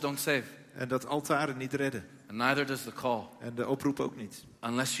 Altars don't save. En dat altaren niet redden. And neither does the call. En de oproep ook niet.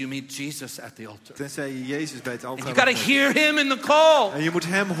 Unless you meet Jesus at the altar. Tenzij je Jezus bij het And altaar you got to ontmoet. hear him in the call. En je moet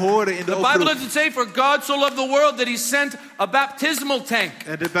hem horen in de The Bible oproep. doesn't say for God so loved the world that he sent a baptismal tank.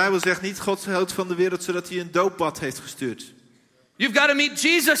 En de Bijbel zegt niet, God houdt van de wereld zodat hij een doopbad heeft gestuurd. You've got to meet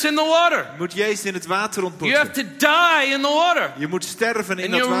Jesus in the water. Je moet Jezus in het water You have ontmoeten. to die in the water. Je moet sterven in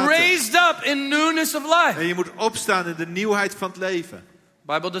And dat you're water. raised up in newness of life. En je moet opstaan in de nieuwheid van het leven.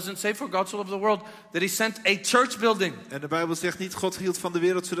 The Bible doesn't say for God so loved the world that he sent a church building. En de Bijbel zegt niet, God hield van de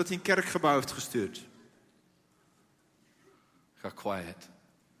wereld zodat hij een kerkgebouw heeft gestuurd. Got quiet.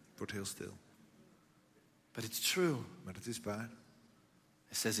 Het wordt heel stil. But it's true. Maar het is waar.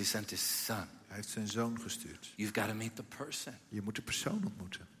 It says he sent his son. Hij heeft zijn zoon gestuurd. You've got to meet the person. Je moet de persoon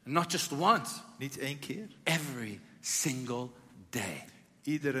ontmoeten. And not just once. Niet 1 keer. Every single day.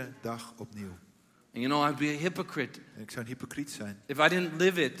 Iedere dag opnieuw. And you know, I'd be a hypocrite En ik zou een hypocriet zijn if I didn't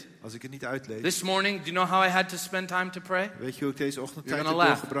live it. als ik het niet uitleef. This morning, do you know how I had to spend time to pray? Weet je hoe ik deze ochtend You're tijd heb gonna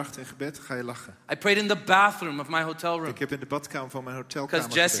laugh. doorgebracht in gebed? Ga je lachen. I prayed in the bathroom of my hotel room. Ik heb in de badkamer van mijn hotelkamer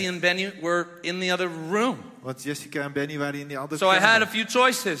Because Jesse gebed. and Benny were in the other room. Want Jessica en Benny waren in die andere So I had kamer. a few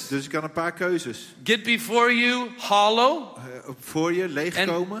choices. Dus ik had een paar keuzes. Get before you hollow Voor je,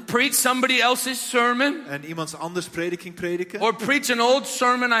 leegkomen. and preach somebody else's sermon. En iemands anders prediking prediken. Or preach an old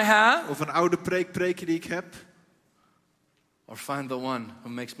sermon I have. Of een oude preek preken die ik heb. Or find the one who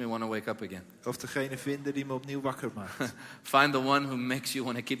makes me want to wake up again. Of degene vinden die me opnieuw wakker maakt. Find the one who makes you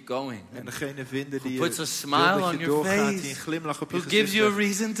want to keep going. En degene vinden die Who puts a wil smile dat on je your doorgaat. face. Die een glimlach op je Who gives gezicht you a legt.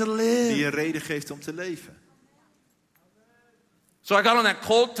 reason to Die live. je reden geeft om te leven. So I got on that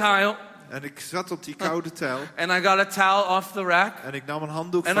cold tile. En ik zat op die koude tijl. And I got a towel off the rack. En ik nam een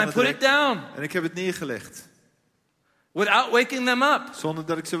handdoek And van I het put rek. it down. En ik heb het neergelegd. Without waking them up. Zonder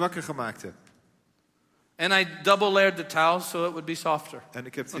dat ik ze wakker gemaakt heb. And I double layered the towel so it would be softer. En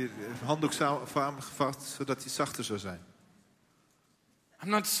ik heb die handdoek samengevat zodat die zachter zou zijn. I'm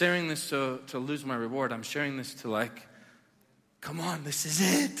not sharing this to lose my reward. I'm sharing this to like, come on, this is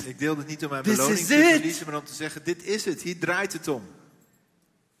it. Ik deel dit niet om mijn This beloning is te it. verliezen, maar om te zeggen, dit is het. Hier draait het om.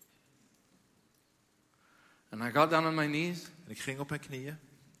 And I got down on my knees En ik ging op mijn knieën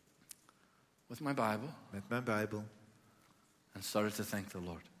with my Bible met mijn Bijbel. and started to thank the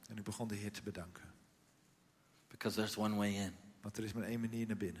Lord. En ik begon de Heer te bedanken. Because there's one way in. Want er is maar 1 manier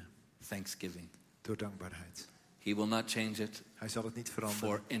naar binnen. Thanksgiving. Door dankbaarheid. He will not change it Hij zal het niet veranderen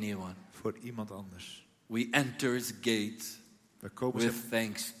for anyone. voor iemand anders. We enter his gates We komen, with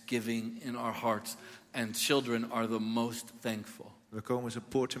thanksgiving in our hearts. And children are the most thankful. we komen zijn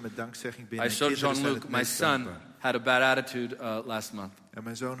poorten met dankzegging binnen. I En showed kinderen zijn Jean-Luc, het my meest son dankbaar. had a bad attitude last month. En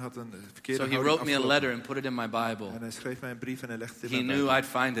mijn zoon had een verkeerde So he houding wrote me a afgelopen. letter and put it in my Bible. En hij schreef mij een brief en hij legde het in He mijn knew Bijbel.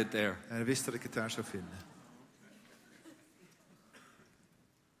 I'd find it there. En hij wist dat ik het daar zou vinden.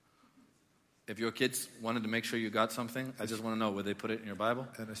 If your kids wanted to make sure you got something, I just want to know, would they put it in your Bible?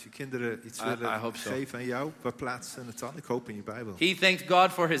 En als je kinderen iets I willen hope so. geven aan jou, waar plaatsen ze het dan? Ik hoop in je Bijbel. He thanked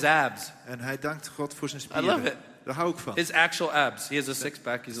God for his abs, En hij dankt God voor zijn I spieren. love it. Daar hou ik van. his actual abs. He has a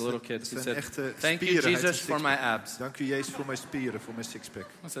six-pack, he's a little kid. He Zijn said, echte thank you, spieren. Hij heeft Jesus, een for my sixpack. abs. Dank u Jezus voor mijn spieren, voor mijn sixpack.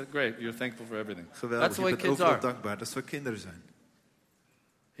 I said, great, you're thankful for everything. Geweldig, That's the je way bent kids overal are. dankbaar. Dat is wat kinderen zijn.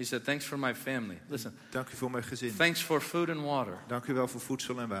 He said, thanks for my family. Listen, Dank u voor mijn gezin. thanks for food and water. Dank u wel voor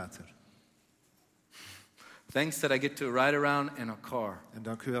voedsel en water. Thanks that I get to ride around in a car En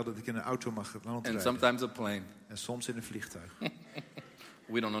dank u wel dat ik in een auto mag and rondrijden. sometimes a plane. En soms in een vliegtuig.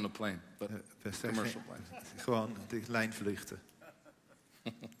 We don't own a plane, but We zijn commercial geen- plane. gewoon de lijnvluchten.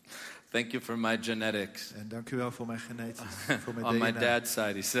 Thank you for my genetics. En dank u wel voor mijn genetisch. Voor mijn On my DNA. dad's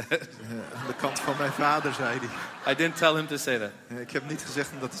side, he said. Aan de kant van mijn vader, zei hij. I didn't tell him to say that. Ik heb niet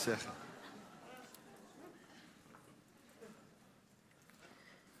gezegd om dat te zeggen.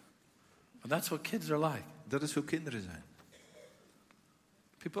 But that's what kids are like. Dat is hoe kinderen zijn.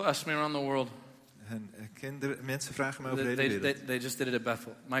 People ask me around the world. En mensen vragen mij over de hele They wereld. just did it at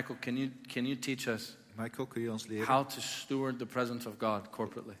Bethel. Michael, can you teach us Michael, kun je ons leren how to steward the presence of God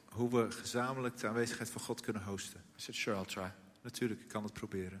corporately? hoe we gezamenlijk de aanwezigheid van God kunnen hosten? I said, sure, I'll try. Natuurlijk, ik kan het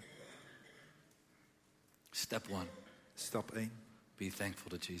proberen. Step 1, Stap 1. be thankful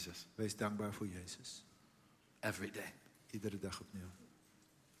to Jesus Wees dankbaar voor Jezus. every day Iedere dag opnieuw.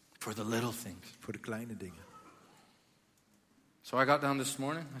 for the little things. Voor de kleine dingen. So I got down this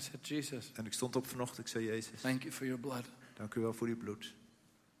morning. I said, Jesus, En ik stond op vanochtend, ik zei Jezus, thank you for your blood. dank u wel voor uw bloed.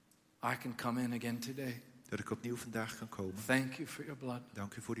 I can come in again today. Dat ik opnieuw vandaag kan komen. Thank you for your blood.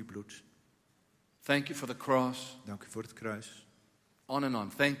 Dank u voor uw bloed. Thank you for the cross. Dank u voor het kruis. On and on.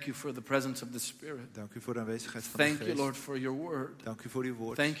 Thank you for the presence of the Spirit. Dank u voor de aanwezigheid van de Thank you, geest. Lord, for your word. Dank u voor uw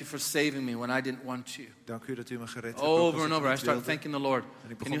woord. Thank you for saving me when I didn't want you. Dank u dat u me gered hebt. Over ook als and ik over, I niet start wilde. thanking the Lord. En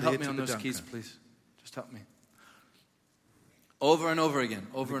ik Can begon you de help Heer me te on those keys, bedanken. please? Just help me. Over and over again.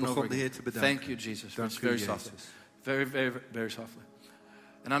 Over and begon over de Heer again. te bedanken. Thank you, Jesus. Dank It's u, very Jezus. softly. Very, very, very softly.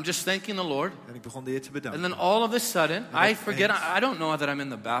 And I'm just thanking the Lord. En ik begon de Heer te And bedanken. then all of a sudden, dat I forget, ineens- I don't know that I'm in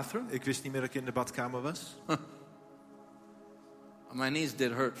the bathroom. Ik wist niet meer dat ik in de badkamer was. My knees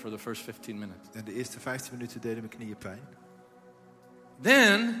did hurt for the first 15 minutes. En de eerste 15 minuten deden mijn knieën pijn.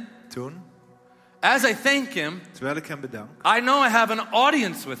 Then, Toen, as I thank him, terwijl ik hem bedank, I know I have an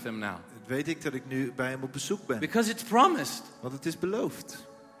audience with him now. weet ik dat ik nu bij hem op bezoek ben. Because it's promised. Want het is beloofd.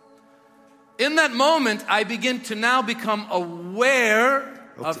 In that moment, I begin to now become aware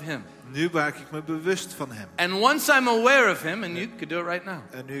of him. Nu maak ik me bewust van hem. And once I'm aware of him, and you could do it right now,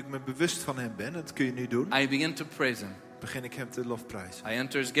 En nu ik me bewust van hem ben, dat kun je nu doen, I begin to praise him. begin ik hem te lofprijzen. I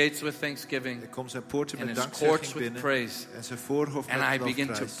enter his gates with thanksgiving Ik kom zijn poorten and met his courts dankzegging with binnen praise. en zijn voorhof met And I begin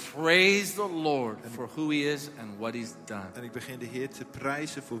to lofprijs. praise the Lord for who he is and what he's done. En ik begin de Heer te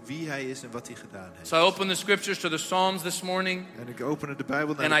prijzen voor wie hij is en wat hij gedaan heeft. So I open the scriptures to the Psalms this morning. En ik opende de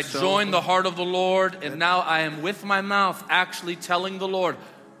Bijbel naar And I de join the psalmen. heart of the Lord. And now I am with my mouth actually telling the Lord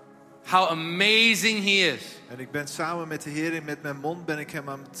how amazing he is. En ik ben samen met de Heer en met mijn mond ben ik hem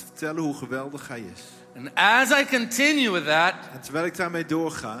aan het vertellen hoe geweldig hij is. And as I continue with that, En terwijl ik daarmee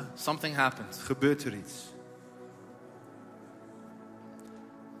doorga, something happens. gebeurt er iets.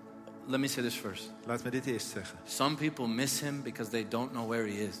 Let me say this first. Laat me dit eerst zeggen. Some people miss him because they don't know where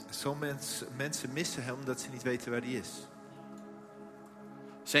he is. Sommige mensen missen hem omdat ze niet weten waar hij is.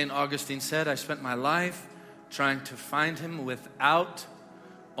 St. Augustine said, I spent my life trying to find him without,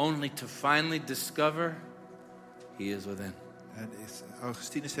 only to finally discover he is within. En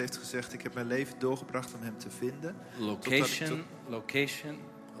Augustinus heeft gezegd, ik heb mijn leven doorgebracht om hem te vinden. Location.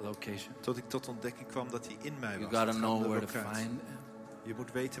 Tot ik tot ontdekking kwam dat hij in mij You was. gotta Het gaat know om de where to locatie. find him. Je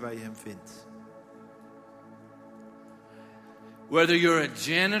moet weten waar je hem vindt. Whether you're a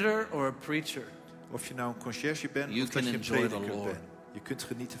janitor or a preacher, Of je nou een conciërge bent You of dat can je een enjoy the prediker Lord. bent. Je kunt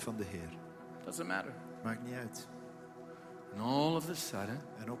genieten van de Heer. doesn't matter. Maakt niet uit. And all of a sudden,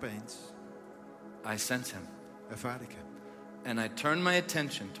 En opeens I sense him. ervaar ik hem. And I turn my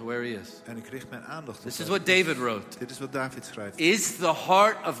attention to where he is. En ik richt mijn aandacht op This hem. is what David wrote. Dit is wat David schrijft. Is the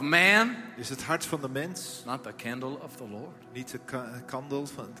heart of man Is het hart van de mens not the candle of the Lord? niet de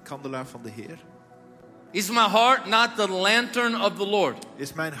kandelaar van de Heer? Is my heart not the lantern of the Lord?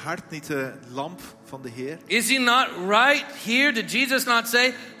 Is mijn hart niet de lamp van de Heer? Is he not right here? Did Jesus not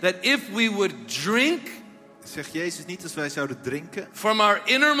say that if we would drink Zegt Jezus niet als wij zouden drinken from our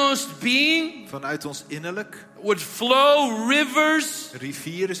innermost being, vanuit ons innerlijk, would flow rivers,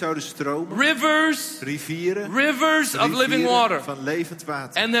 rivieren zouden stromen, rivers, rivieren rivers of living water, van levend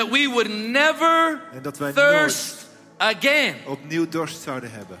water. and that we would never En dat wij thirst again? nooit opnieuw dorst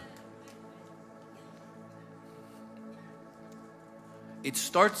zouden hebben. It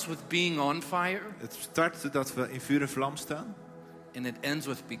starts with being on fire, Het start doordat we in vuur en vlam staan. and it ends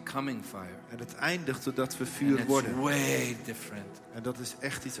with becoming fire. En het eindigt doordat we And vuur it's worden. way different. En dat is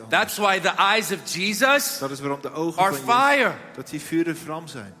echt iets anders. That's why the eyes of Jesus Dat is waarom de ogen are van Jezus, fire, dat die vuur en vlam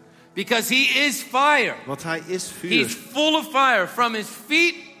zijn. because he is fire. Want hij is He's vuur. full of fire from his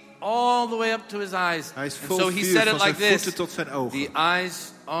feet all the way up to his eyes. Hij is And vol so he vuur said van it zijn like voeten this: tot zijn ogen. the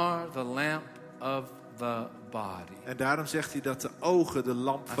eyes are the lamp of the body. En daarom zegt hij dat de ogen de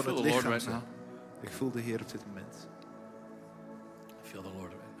lamp I van feel het the Lord lichaam right zijn. now. Ik voel de Heer op dit moment. I feel the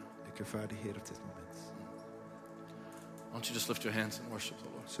Lord right now. Ik ervaar de Heer op dit moment. Why don't you just lift your hands and worship the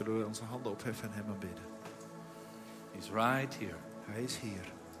Lord? Zullen we onze handen opheffen en hem aanbidden? He's right here. Hij is hier.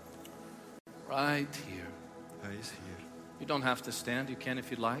 Right here. Hij is hier. You don't have to stand. You can if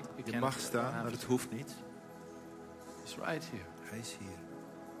you'd like. You Je can mag if you don't staan, have maar to. het hoeft niet. He's right here. Hij is hier.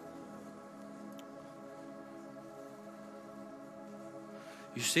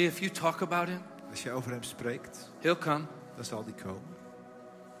 You see, if you talk about him, Als je over hem spreekt, he'll come. dan zal hij komen.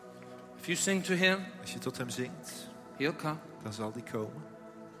 If you sing to him, Als je tot hem zingt, he'll come. dan zal hij komen.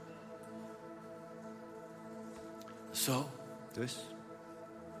 So, Dus,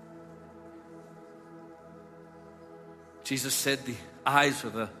 Jesus said the eyes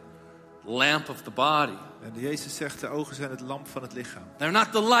are the lamp of the body. en Jezus zegt, de ogen zijn het lamp van het lichaam. They're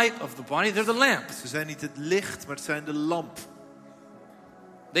not the light of the body, they're the lamp. Ze zijn niet het licht, maar het zijn de lamp.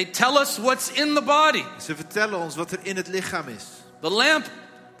 They tell us what's in the body. Ze vertellen ons wat er in het lichaam is. The lamp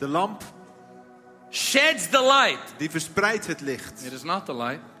De lamp, sheds the light. die verspreidt het licht. It is not the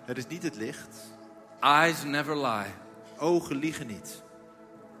light. Het is niet het licht. Eyes never lie. Ogen liegen niet.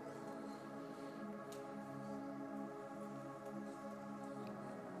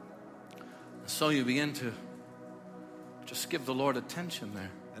 So you begin to just give the Lord attention there.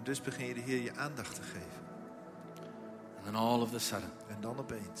 En dus begin je de Heer je aandacht te geven. And then all of a sudden, En dan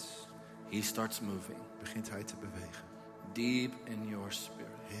opeens he starts moving begint hij te bewegen. deep in your spirit.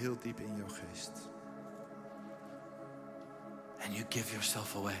 Heel diep in jouw geest. And you give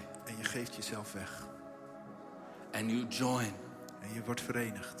yourself away. En je geeft jezelf weg. And you join En je wordt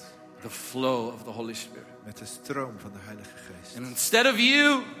verenigd. the flow of the Holy Spirit. Met de stroom van de Heilige Geest. And instead of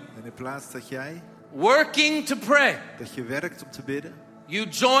you En in plaats dat jij, working to pray, dat je werkt om te bidden, you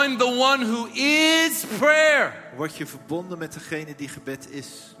join the one who is prayer. word je verbonden met degene die gebed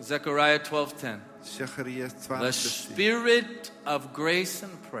is. Zechariah 12:10. Zechariah The 12:10. spirit of grace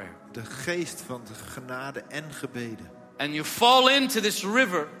and prayer. De geest van de genade en gebeden. And you fall into this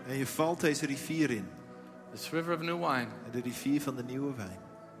river. En je valt deze rivier in. This river of new wine. En de rivier van de nieuwe wijn.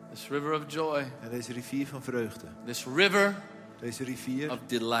 This river of joy. En deze rivier van vreugde. This river Deze rivier of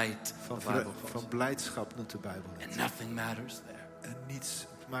delight. van, the Bible calls van it. blijdschap noemt de Bijbel het. And nothing matters there En niets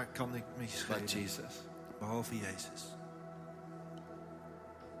kan ik me but schelen. Jesus. Behalve Jezus.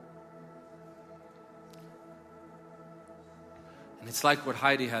 And it's like what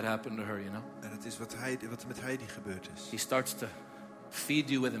Heidi had happened to her, you know. En het is wat er met Heidi gebeurd is. He starts to feed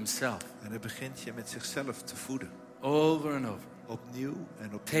you with himself En hij begint je met zichzelf te voeden. over and over. Opnieuw en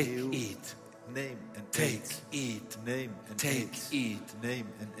Take, opnieuw. eat. Neem en Take, eet. eat. Neem en Take, eet. eat. Neem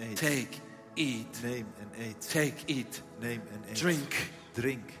en eet. Take, eat. Neem en eet. Take, eat. Neem en eet. Drink,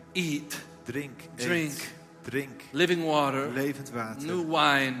 Drink. eat. Drink. Drink. Eet. Drink. Living water. Levend water. New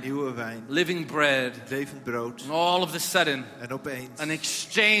wine. Nieuwe wijn. Living bread. Levend brood. And all of a sudden, En opeens an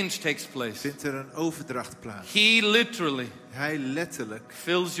exchange takes place. vindt er een overdracht plaats. He literally Hij letterlijk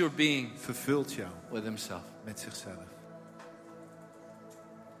fills your being vervult jou with himself. met zichzelf.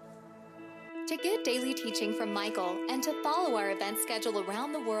 To get daily teaching from Michael and to follow our event schedule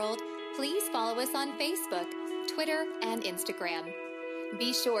around the world, please follow us on Facebook, Twitter, and Instagram.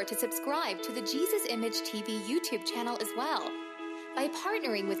 Be sure to subscribe to the Jesus Image TV YouTube channel as well. By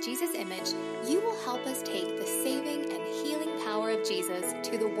partnering with Jesus Image, you will help us take the saving and healing power of Jesus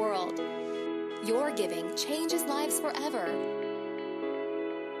to the world. Your giving changes lives forever.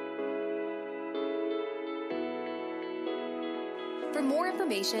 For more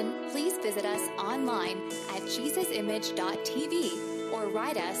information, please visit us online at jesusimage.tv or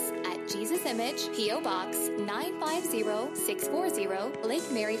write us at Jesus Image, P.O. Box 950640, Lake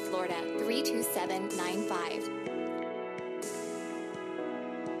Mary, Florida 32795.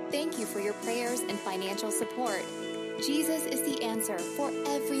 Thank you for your prayers and financial support. Jesus is the answer for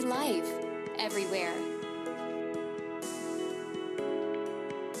every life, everywhere.